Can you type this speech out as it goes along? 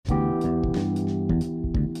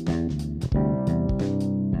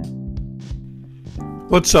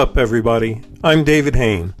What's up, everybody? I'm David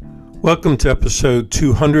Hain. Welcome to episode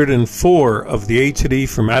 204 of the A to D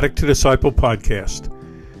From Addict to Disciple podcast.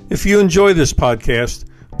 If you enjoy this podcast,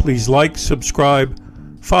 please like, subscribe,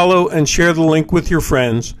 follow, and share the link with your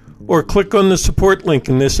friends, or click on the support link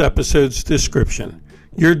in this episode's description.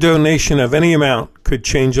 Your donation of any amount could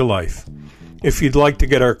change a life. If you'd like to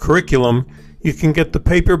get our curriculum, you can get the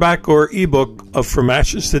paperback or ebook of From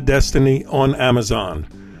Ashes to Destiny on Amazon.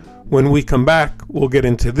 When we come back, we'll get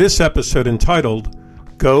into this episode entitled,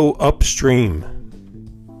 Go Upstream.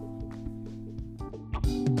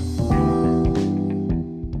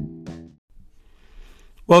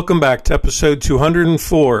 Welcome back to episode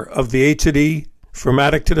 204 of the A to D From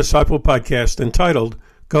Addict to Disciple podcast entitled,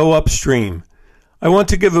 Go Upstream. I want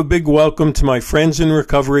to give a big welcome to my friends in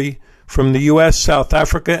recovery from the U.S., South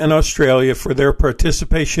Africa, and Australia for their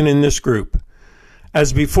participation in this group.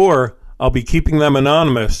 As before, I'll be keeping them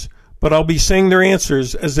anonymous, but I'll be saying their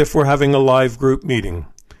answers as if we're having a live group meeting.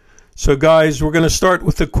 So guys, we're going to start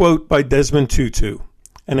with a quote by Desmond Tutu,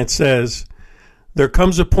 and it says, "There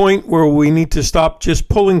comes a point where we need to stop just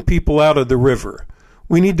pulling people out of the river.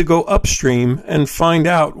 We need to go upstream and find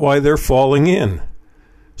out why they're falling in."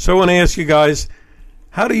 So I want to ask you guys,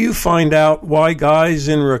 how do you find out why guys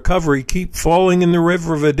in recovery keep falling in the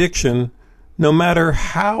river of addiction no matter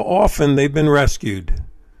how often they've been rescued?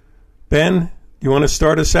 Ben, you want to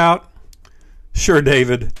start us out? Sure,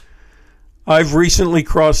 David. I've recently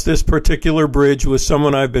crossed this particular bridge with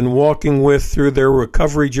someone I've been walking with through their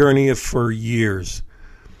recovery journey for years.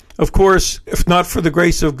 Of course, if not for the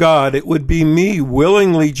grace of God, it would be me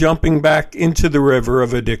willingly jumping back into the river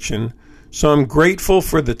of addiction. So I'm grateful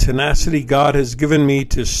for the tenacity God has given me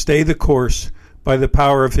to stay the course by the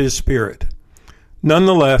power of His Spirit.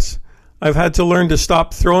 Nonetheless, I've had to learn to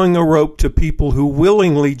stop throwing a rope to people who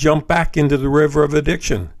willingly jump back into the river of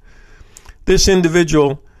addiction. This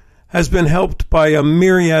individual has been helped by a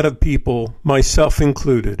myriad of people, myself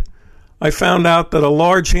included. I found out that a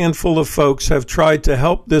large handful of folks have tried to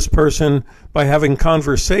help this person by having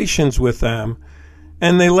conversations with them,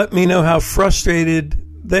 and they let me know how frustrated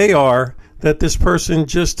they are that this person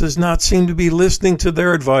just does not seem to be listening to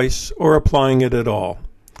their advice or applying it at all.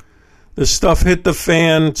 The stuff hit the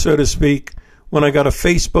fan, so to speak, when I got a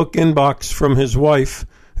Facebook inbox from his wife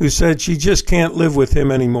who said she just can't live with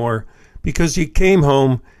him anymore because he came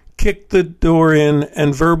home, kicked the door in,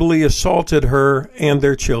 and verbally assaulted her and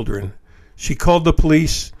their children. She called the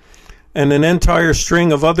police, and an entire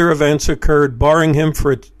string of other events occurred barring him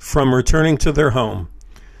from returning to their home.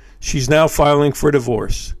 She's now filing for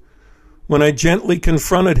divorce. When I gently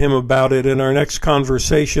confronted him about it in our next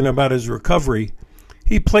conversation about his recovery,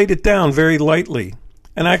 he played it down very lightly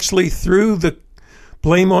and actually threw the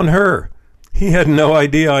blame on her. He had no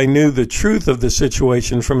idea I knew the truth of the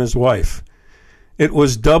situation from his wife. It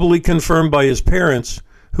was doubly confirmed by his parents,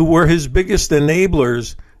 who were his biggest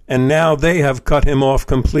enablers, and now they have cut him off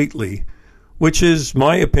completely, which is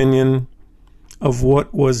my opinion of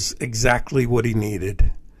what was exactly what he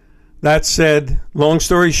needed. That said, long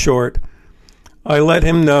story short, I let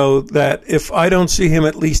him know that if I don't see him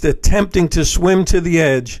at least attempting to swim to the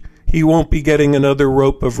edge, he won't be getting another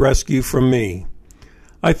rope of rescue from me.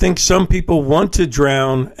 I think some people want to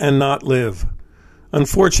drown and not live.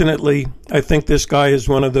 Unfortunately, I think this guy is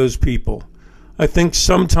one of those people. I think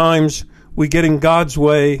sometimes we get in God's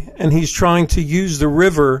way and He's trying to use the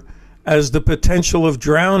river as the potential of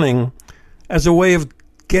drowning as a way of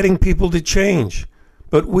getting people to change.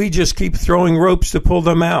 But we just keep throwing ropes to pull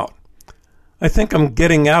them out. I think I'm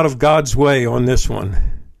getting out of God's way on this one.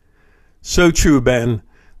 So true, Ben.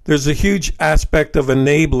 There's a huge aspect of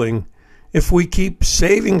enabling if we keep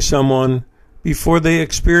saving someone before they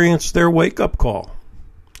experience their wake-up call.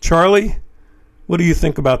 Charlie, what do you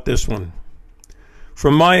think about this one?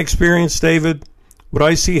 From my experience, David, what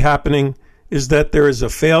I see happening is that there is a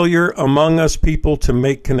failure among us people to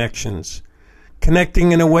make connections.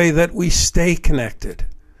 Connecting in a way that we stay connected.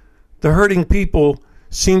 The hurting people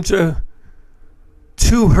seem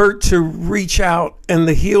too hurt to reach out, and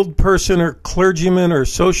the healed person or clergyman or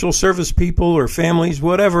social service people or families,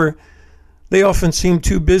 whatever, they often seem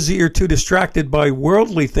too busy or too distracted by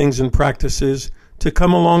worldly things and practices to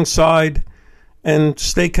come alongside and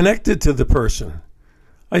stay connected to the person.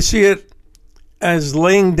 I see it as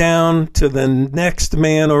laying down to the next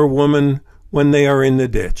man or woman when they are in the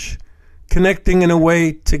ditch. Connecting in a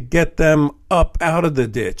way to get them up out of the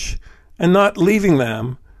ditch and not leaving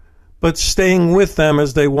them, but staying with them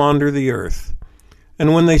as they wander the earth.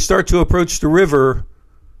 And when they start to approach the river,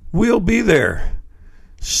 we'll be there.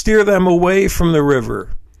 Steer them away from the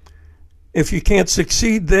river. If you can't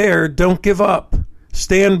succeed there, don't give up.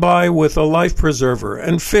 stand by with a life preserver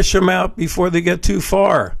and fish them out before they get too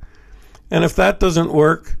far. And if that doesn't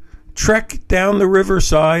work, trek down the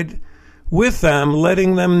riverside with them,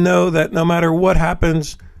 letting them know that no matter what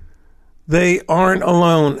happens, they aren't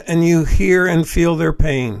alone and you hear and feel their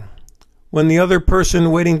pain. When the other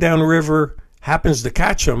person waiting downriver happens to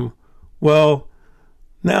catch them, well,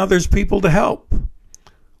 now there's people to help.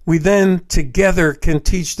 We then together can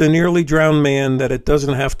teach the nearly drowned man that it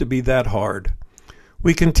doesn't have to be that hard.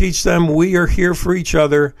 We can teach them we are here for each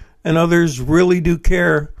other and others really do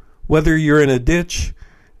care, whether you're in a ditch,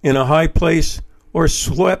 in a high place, or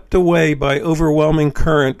swept away by overwhelming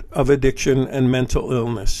current of addiction and mental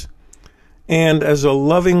illness. And as a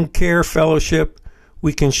loving care fellowship,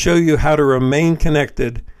 we can show you how to remain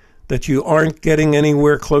connected, that you aren't getting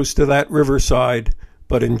anywhere close to that riverside,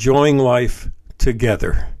 but enjoying life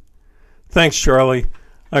together. Thanks, Charlie.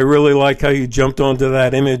 I really like how you jumped onto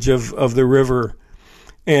that image of the river.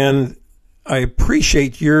 And I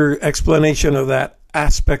appreciate your explanation of that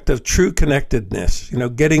aspect of true connectedness,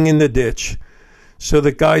 getting in the ditch, so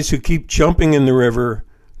that guys who keep jumping in the river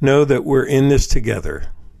know that we're in this together.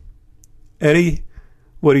 Eddie,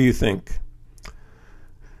 what do you think?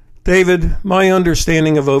 David, my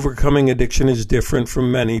understanding of overcoming addiction is different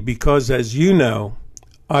from many because, as you know,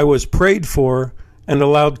 I was prayed for and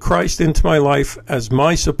allowed Christ into my life as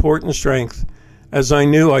my support and strength, as I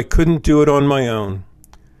knew I couldn't do it on my own.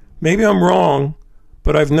 Maybe I'm wrong,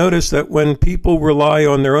 but I've noticed that when people rely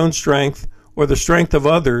on their own strength or the strength of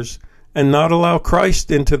others and not allow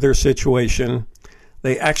Christ into their situation,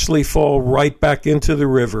 they actually fall right back into the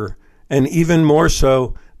river, and even more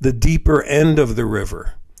so, the deeper end of the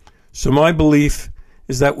river. So my belief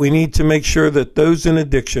is that we need to make sure that those in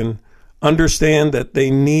addiction understand that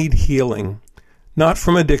they need healing, not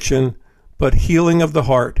from addiction, but healing of the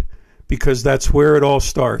heart, because that's where it all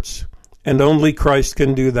starts. And only Christ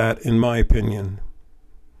can do that, in my opinion.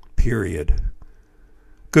 Period.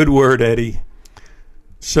 Good word, Eddie.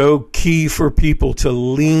 So key for people to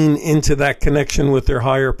lean into that connection with their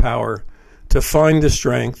higher power, to find the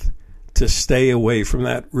strength to stay away from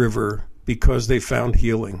that river because they found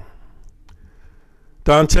healing.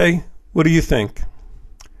 Dante, what do you think?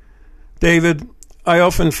 David, I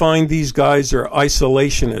often find these guys are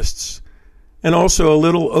isolationists and also a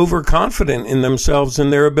little overconfident in themselves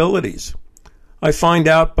and their abilities. I find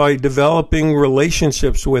out by developing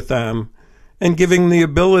relationships with them and giving the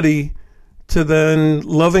ability to then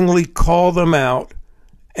lovingly call them out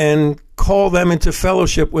and call them into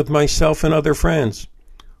fellowship with myself and other friends.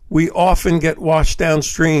 We often get washed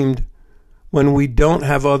downstream when we don't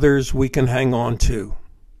have others we can hang on to.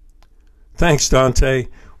 Thanks, Dante.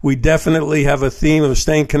 We definitely have a theme of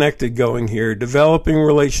staying connected going here, developing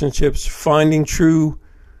relationships, finding true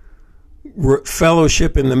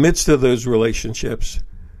fellowship in the midst of those relationships,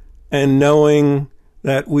 and knowing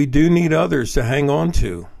that we do need others to hang on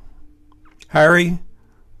to. Harry,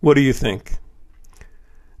 what do you think?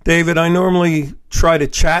 David, I normally try to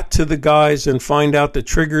chat to the guys and find out the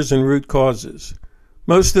triggers and root causes.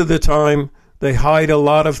 Most of the time, they hide a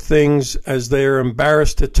lot of things as they are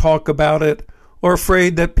embarrassed to talk about it or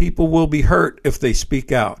afraid that people will be hurt if they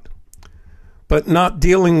speak out. But not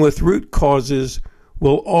dealing with root causes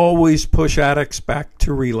will always push addicts back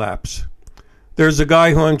to relapse. There's a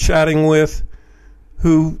guy who I'm chatting with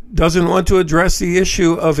who doesn't want to address the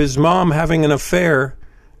issue of his mom having an affair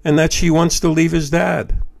and that she wants to leave his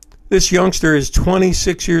dad. This youngster is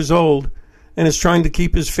 26 years old and is trying to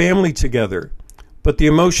keep his family together, but the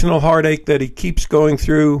emotional heartache that he keeps going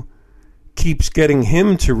through keeps getting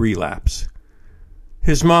him to relapse.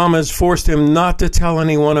 His mom has forced him not to tell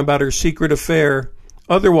anyone about her secret affair,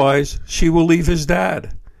 otherwise she will leave his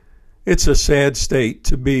dad. It's a sad state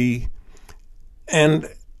to be, and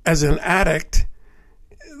as an addict,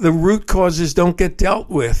 the root causes don't get dealt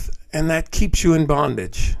with, and that keeps you in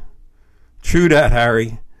bondage. True that,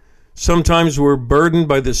 Harry. Sometimes we're burdened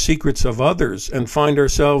by the secrets of others and find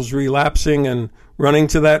ourselves relapsing and running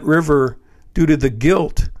to that river due to the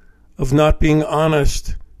guilt of not being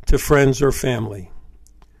honest to friends or family.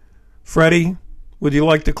 Freddie, would you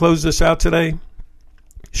like to close this out today?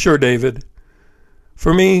 Sure, David.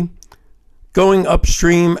 For me, going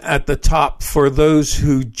upstream at the top for those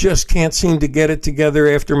who just can't seem to get it together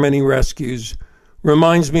after many rescues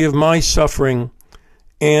reminds me of my suffering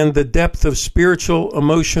and the depth of spiritual,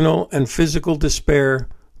 emotional, and physical despair,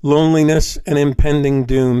 loneliness, and impending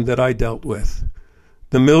doom that I dealt with.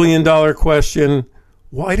 The million-dollar question,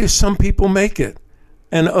 why do some people make it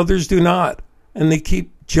and others do not, and they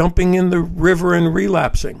keep jumping in the river and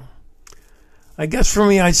relapsing? I guess for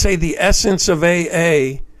me, I'd say the essence of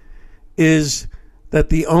AA is that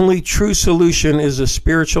the only true solution is a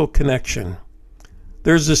spiritual connection.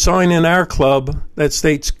 There's a sign in our club that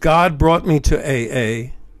states, God brought me to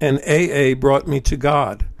AA, and AA brought me to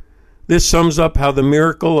God. This sums up how the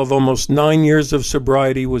miracle of almost 9 years of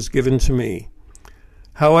sobriety was given to me.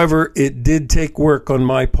 However, it did take work on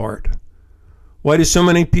my part. Why do so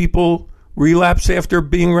many people relapse after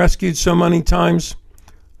being rescued so many times?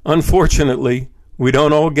 Unfortunately, we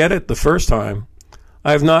don't all get it the first time.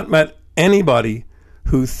 I have not met anybody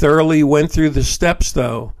who thoroughly went through the steps,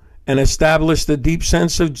 though, and established a deep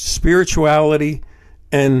sense of spirituality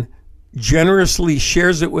and generously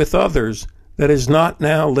shares it with others that is not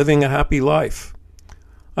now living a happy life.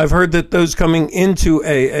 I've heard that those coming into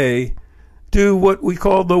AA do what we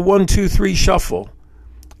call the 1, 2, 3 shuffle,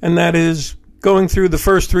 and that is going through the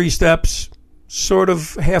first 3 steps sort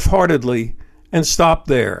of half-heartedly and stop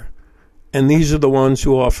there. And these are the ones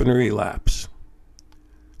who often relapse.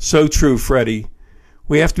 So true, Freddie.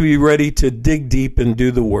 We have to be ready to dig deep and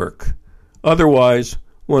do the work. Otherwise,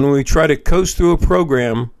 when we try to coast through a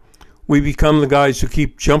program, we become the guys who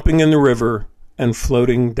keep jumping in the river and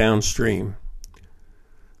floating downstream.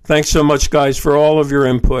 Thanks so much, guys, for all of your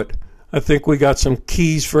input. I think we got some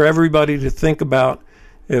keys for everybody to think about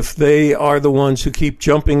if they are the ones who keep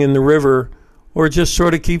jumping in the river or just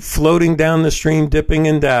sort of keep floating down the stream, dipping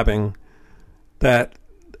and dabbing. That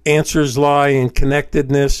answers lie in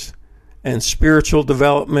connectedness and spiritual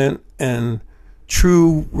development and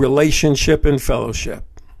true relationship and fellowship.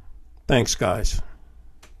 Thanks, guys.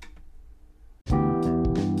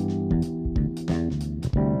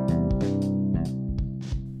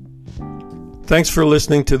 Thanks for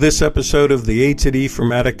listening to this episode of the A to D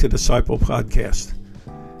from Addict to Disciple podcast.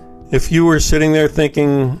 If you were sitting there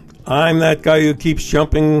thinking, I'm that guy who keeps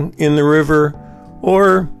jumping in the river,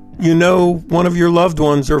 or you know one of your loved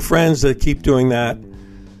ones or friends that keep doing that,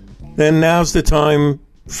 then now's the time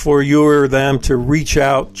for you or them to reach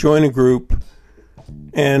out, join a group,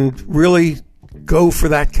 and really go for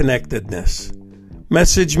that connectedness.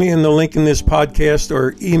 Message me in the link in this podcast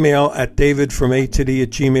or email at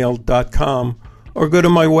davidfromatod@gmail.com or go to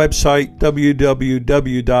my website,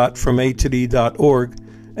 www.fromatod.org,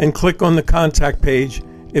 and click on the contact page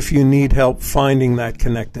if you need help finding that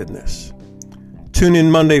connectedness. Tune in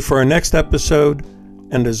Monday for our next episode,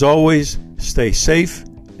 and as always, stay safe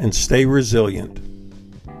and stay resilient.